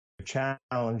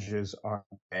challenges are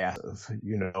massive,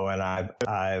 and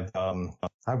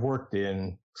I've worked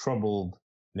in troubled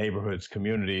neighborhoods,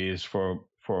 communities for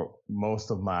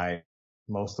most of my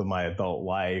adult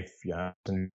life.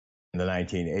 In the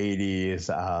 1980s,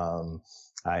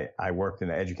 I worked in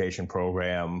an education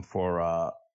program for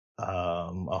a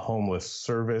homeless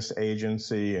service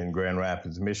agency in Grand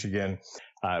Rapids, Michigan.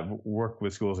 I've worked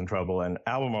with schools in trouble, and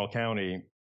Albemarle County,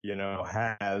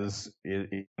 has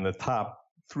in the top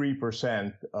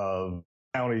 3% of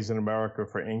counties in America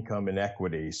for income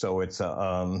inequity. So it's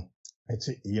a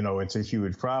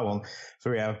huge problem.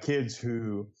 So we have kids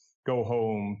who go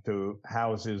home to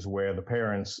houses where the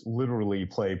parents literally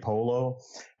play polo,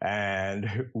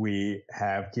 and we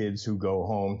have kids who go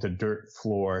home to dirt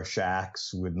floor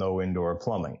shacks with no indoor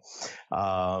plumbing,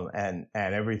 and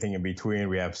everything in between.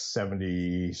 We have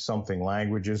 70 something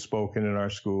languages spoken in our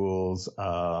schools.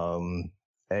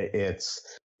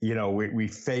 We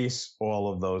face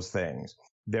all of those things.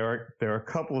 There are a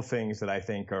couple of things that I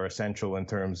think are essential in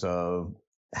terms of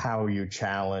how you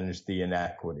challenge the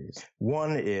inequities.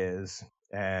 One is,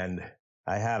 and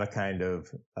I had a kind of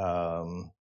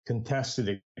contested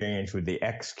exchange with the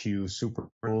XQ Super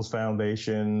Rules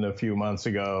Foundation a few months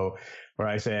ago, where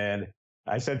I said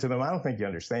to them, I don't think you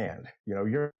understand.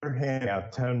 You're handing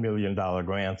out $10 million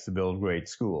grants to build great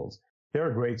schools. There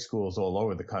are great schools all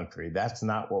over the country. That's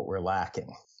not what we're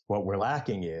lacking. What we're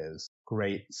lacking is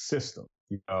great systems,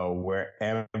 where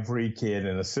every kid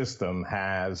in a system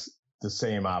has the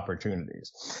same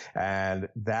opportunities. And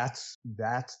that's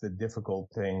the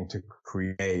difficult thing to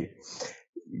create.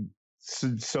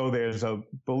 So there's a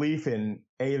belief in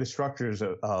the structures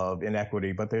of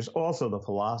inequity, but there's also the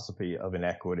philosophy of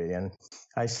inequity. And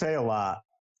I say a lot,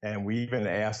 and we even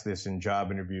asked this in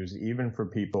job interviews, even for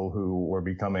people who were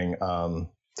becoming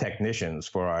technicians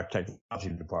for our technology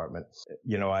department.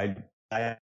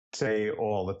 I say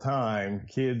all the time,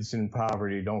 kids in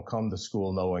poverty don't come to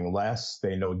school knowing less,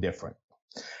 they know different.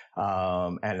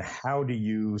 And how do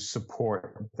you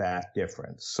support that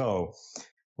difference? So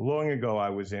long ago, I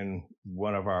was in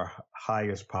one of our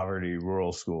highest poverty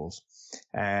rural schools.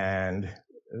 And,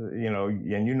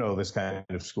 this kind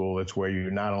of school, it's where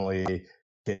you not only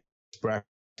get breakfast,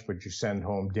 but you send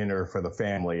home dinner for the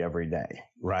family every day,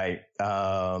 right?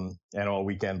 And all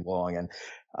weekend long. And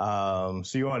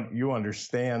so you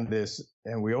understand this,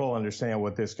 and we all understand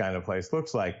what this kind of place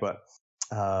looks like. But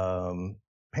Pam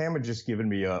had just given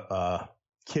me a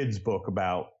kid's book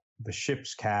about the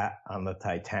ship's cat on the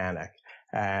Titanic.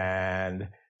 And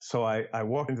so I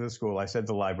walked into the school. I said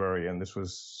to the librarian, this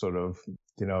was sort of,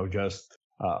 just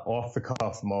off the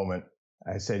cuff moment.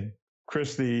 I said,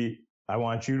 Christy, I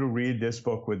want you to read this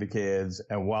book with the kids,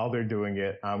 and while they're doing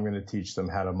it, I'm going to teach them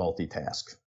how to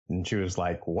multitask. And she was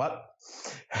like, what?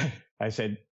 I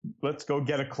said, let's go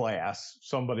get a class,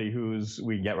 somebody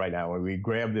we can get right now. And we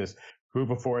grabbed this group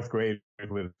of fourth graders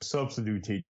with a substitute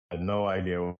teacher, had no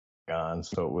idea what was going on,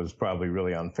 so it was probably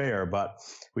really unfair. But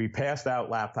we passed out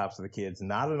laptops to the kids,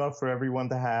 not enough for everyone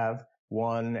to have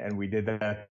one, and we did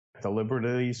that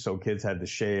deliberately, so kids had to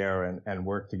share and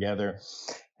work together.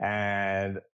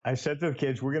 And I said to the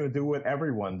kids, we're going to do what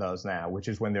everyone does now, which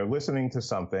is when they're listening to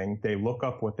something, they look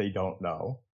up what they don't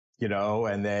know,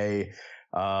 and they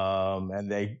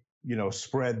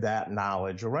spread that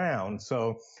knowledge around.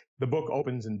 So the book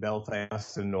opens in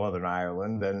Belfast in Northern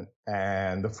Ireland,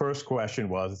 and the first question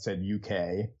was, it said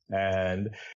UK,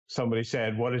 and somebody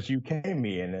said, what does UK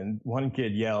mean? And one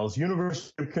kid yells,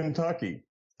 University of Kentucky.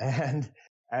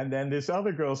 And then this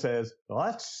other girl says, well,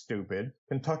 that's stupid.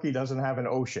 Kentucky doesn't have an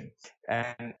ocean.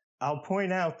 And I'll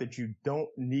point out that you don't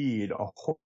need a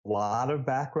whole lot of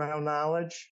background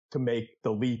knowledge to make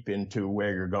the leap into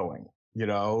where you're going,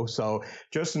 So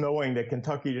just knowing that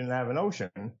Kentucky didn't have an ocean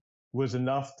was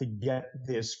enough to get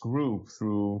this group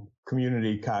through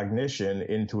community cognition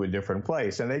into a different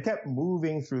place. And they kept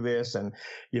moving through this, and,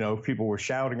 people were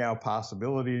shouting out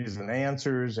possibilities and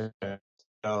answers, and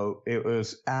it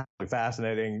was absolutely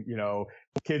fascinating.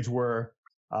 Kids were,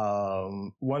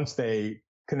 once they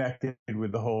connected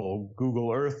with the whole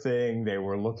Google Earth thing, they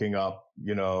were looking up,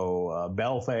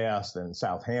 Belfast and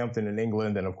Southampton in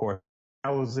England, and of course,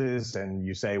 houses. And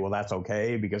you say, well, that's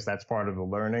okay because that's part of the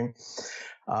learning.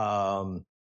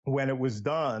 When it was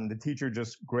done, the teacher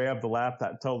just grabbed the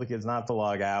laptop, told the kids not to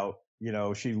log out.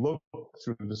 She looked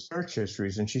through the search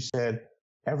histories and she said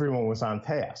everyone was on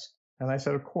task. And I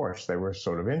said, of course, they were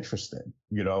sort of interested,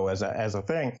 as a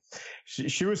thing.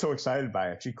 She was so excited by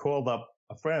it. She called up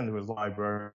a friend who was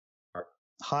librarian, our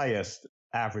highest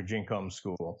average income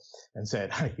school, and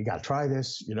said, hey, you got to try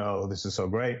this. This is so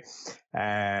great.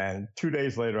 And 2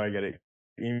 days later, I get an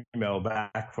email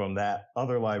back from that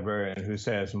other librarian who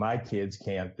says, my kids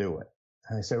can't do it.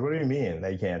 And I said, what do you mean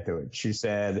they can't do it? She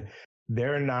said,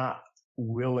 they're not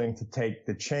willing to take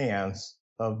the chance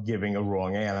of giving a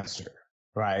wrong answer,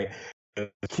 right?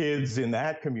 The kids in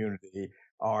that community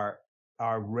are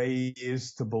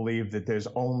raised to believe that there's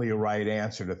only a right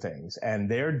answer to things, and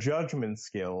their judgment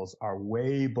skills are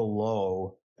way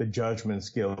below the judgment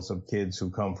skills of kids who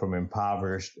come from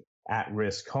impoverished,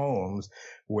 at-risk homes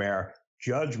where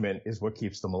judgment is what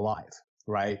keeps them alive,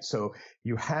 right? So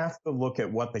you have to look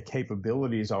at what the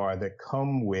capabilities are that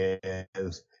come with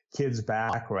kids'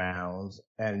 backgrounds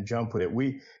and jump with it.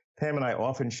 Pam and I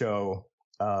often show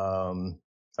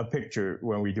a picture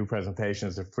when we do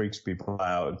presentations that freaks people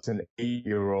out. It's an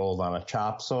 8-year-old on a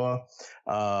chop saw.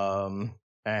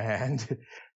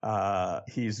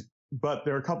 But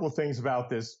there are a couple of things about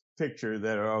this picture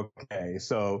that are okay.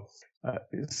 So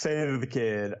say to the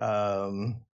kid,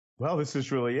 well, this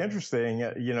is really interesting.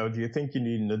 Do you think you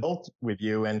need an adult with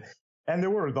you? And there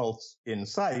were adults in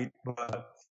sight,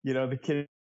 but, the kid,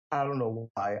 I don't know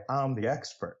why I'm the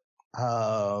expert.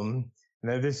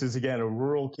 Now, this is, again, a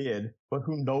rural kid, but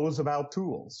who knows about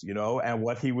tools, and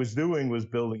what he was doing was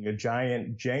building a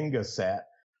giant Jenga set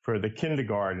for the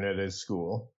kindergarten at his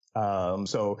school.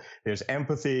 So there's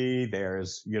empathy,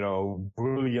 there's,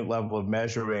 brilliant level of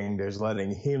measuring, there's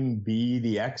letting him be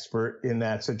the expert in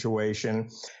that situation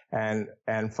and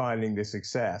finding the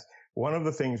success. One of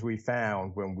the things we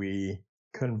found when we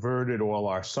converted all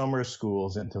our summer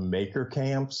schools into maker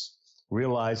camps,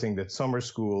 realizing that summer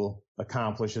school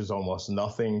accomplishes almost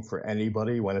nothing for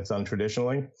anybody when it's done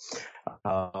traditionally,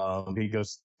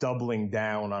 because doubling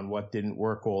down on what didn't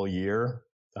work all year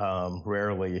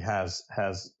rarely has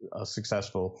a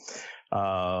successful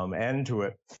end to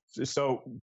it. So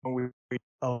when we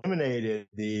eliminated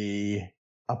the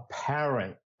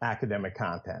apparent academic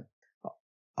content,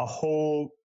 a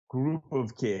whole group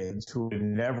of kids who had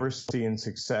never seen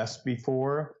success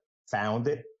before found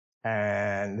it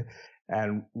and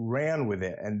ran with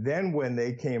it. And then when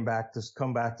they come back to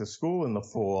school in the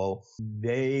fall,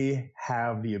 they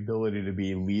have the ability to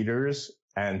be leaders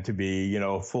and to be,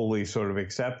 fully sort of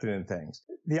accepted in things.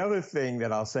 The other thing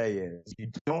that I'll say is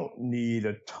you don't need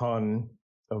a ton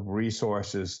of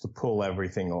resources to pull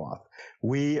everything off.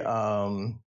 We,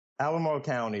 Albemarle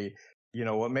County,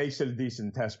 what makes it a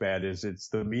decent test bed is it's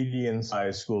the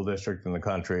median-sized school district in the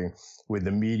country with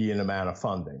the median amount of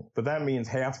funding. But that means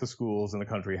half the schools in the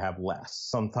country have less,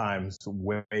 sometimes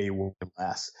way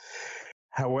less.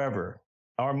 However,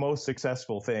 our most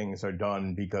successful things are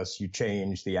done because you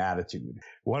change the attitude.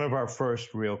 One of our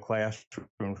first real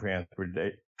classroom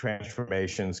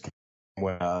transformations came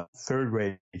when a third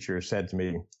grade teacher said to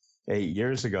me 8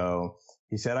 years ago,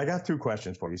 he said, I got 2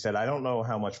 questions for you. He said, I don't know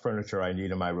how much furniture I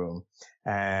need in my room.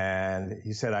 And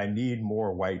he said, I need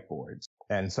more whiteboards.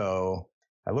 And so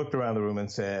I looked around the room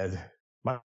and said,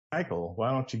 Michael,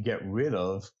 why don't you get rid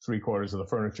of 3/4 of the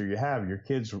furniture you have? Your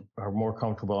kids are more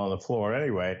comfortable on the floor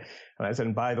anyway. And I said,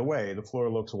 and by the way, the floor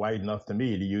looks wide enough to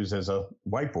me to use as a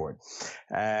whiteboard.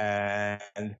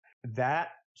 And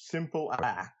that simple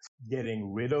act,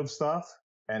 getting rid of stuff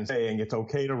and saying it's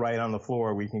okay to write on the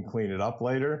floor, we can clean it up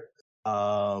later,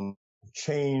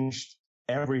 changed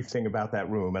everything about that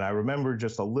room. And I remember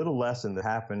just a little lesson that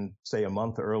happened, say a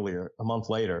month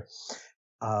later.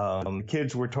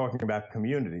 Kids were talking about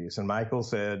communities, and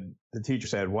the teacher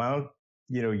said, why don't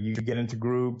you get into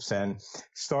groups and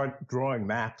start drawing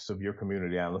maps of your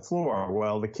community on the floor?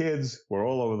 Well, the kids were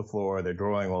all over the floor. They're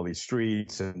drawing all these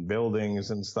streets and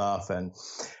buildings and stuff. And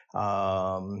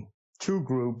 2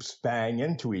 groups bang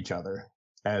into each other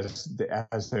as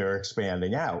they're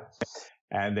expanding out.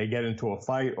 And they get into a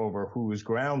fight over whose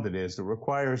ground it is that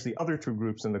requires the other 2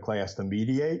 groups in the class to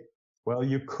mediate. Well,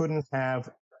 you couldn't have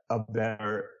a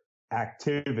better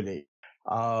activity.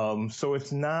 So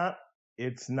it's not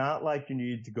like you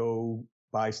need to go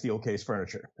buy steel case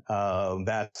furniture.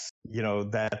 That's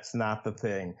not the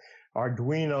thing.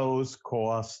 Arduinos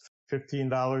cost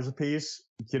 $15 a piece,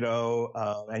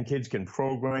 and kids can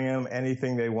program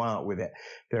anything they want with it.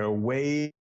 There are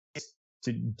ways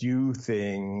to do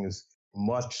things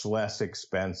much less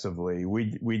expensively.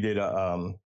 We did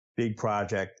a big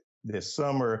project this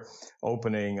summer,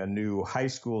 opening a new high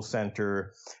school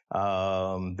center.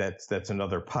 That's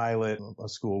another pilot, a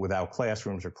school without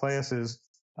classrooms or classes.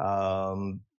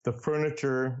 The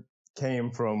furniture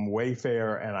came from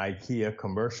Wayfair and IKEA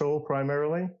commercial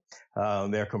primarily.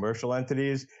 They're commercial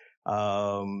entities.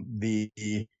 We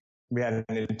had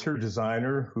an interior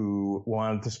designer who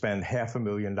wanted to spend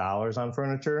 $500,000 on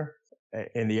furniture.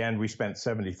 In the end, we spent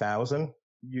 $70,000.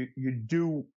 You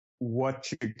do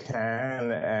what you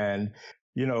can, and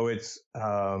it's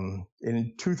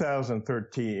in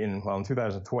 2013, well, in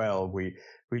 2012, we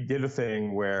did a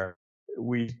thing where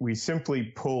we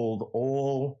simply pulled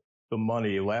all the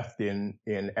money left in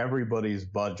everybody's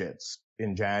budgets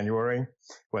in January,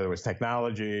 whether it was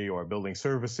technology or building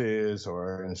services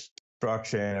or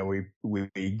instruction, and we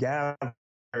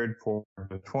gathered for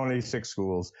the 26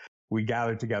 schools. We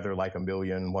gathered together like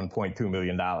 $1.2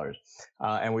 million.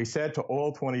 And we said to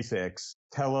all 26,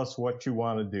 tell us what you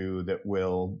want to do that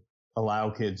will allow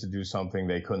kids to do something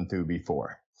they couldn't do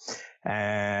before.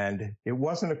 And it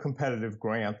wasn't a competitive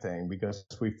grant thing because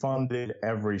we funded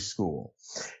every school.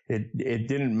 It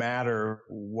didn't matter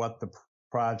what the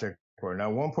project were.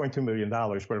 Now, $1.2 million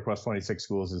spread across 26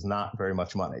 schools is not very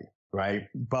much money, right?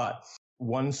 But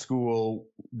one school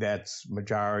that's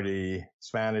majority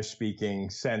Spanish speaking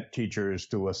sent teachers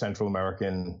to a Central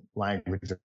American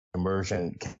language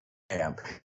immersion camp.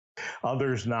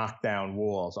 Others knocked down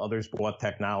walls. Others bought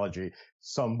technology.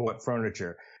 Some bought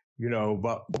furniture.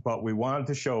 But we wanted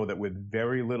to show that with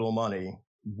very little money,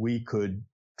 we could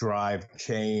drive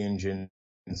change in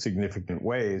significant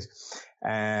ways.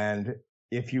 And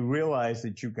if you realize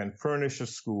that you can furnish a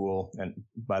school, and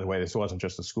by the way, this wasn't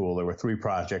just a school, there were 3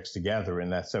 projects together in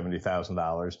that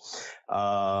 $70,000,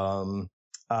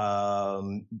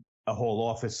 a whole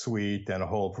office suite and a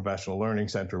whole professional learning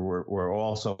center were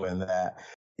also in that.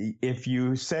 If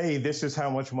you say this is how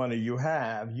much money you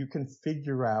have, you can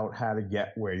figure out how to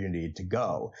get where you need to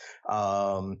go.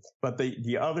 But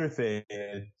the other thing,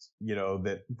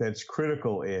 that's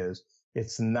critical is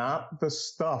it's not the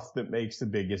stuff that makes the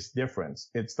biggest difference.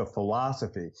 It's the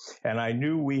philosophy. And I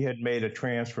knew we had made a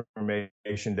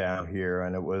transformation down here,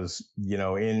 and it was,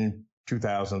 in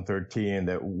 2013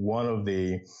 that one of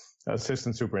the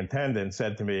assistant superintendents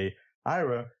said to me,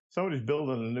 Ira, somebody's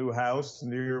building a new house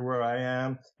near where I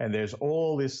am, and there's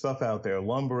all this stuff out there,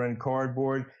 lumber and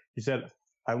cardboard. He said,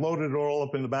 I loaded it all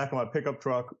up in the back of my pickup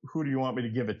truck. Who do you want me to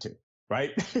give it to?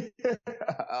 Right?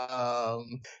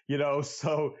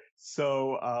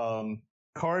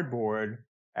 Cardboard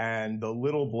and the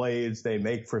little blades they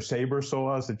make for saber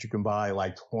saws that you can buy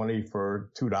like 20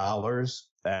 for $2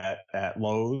 at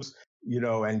Lowe's,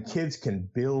 and kids can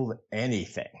build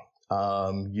anything.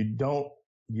 You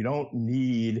don't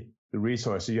need the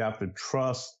resources. You have to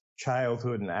trust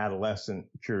childhood and adolescent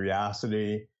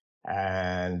curiosity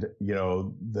and,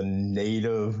 the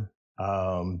native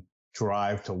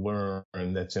drive to learn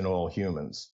that's in all humans.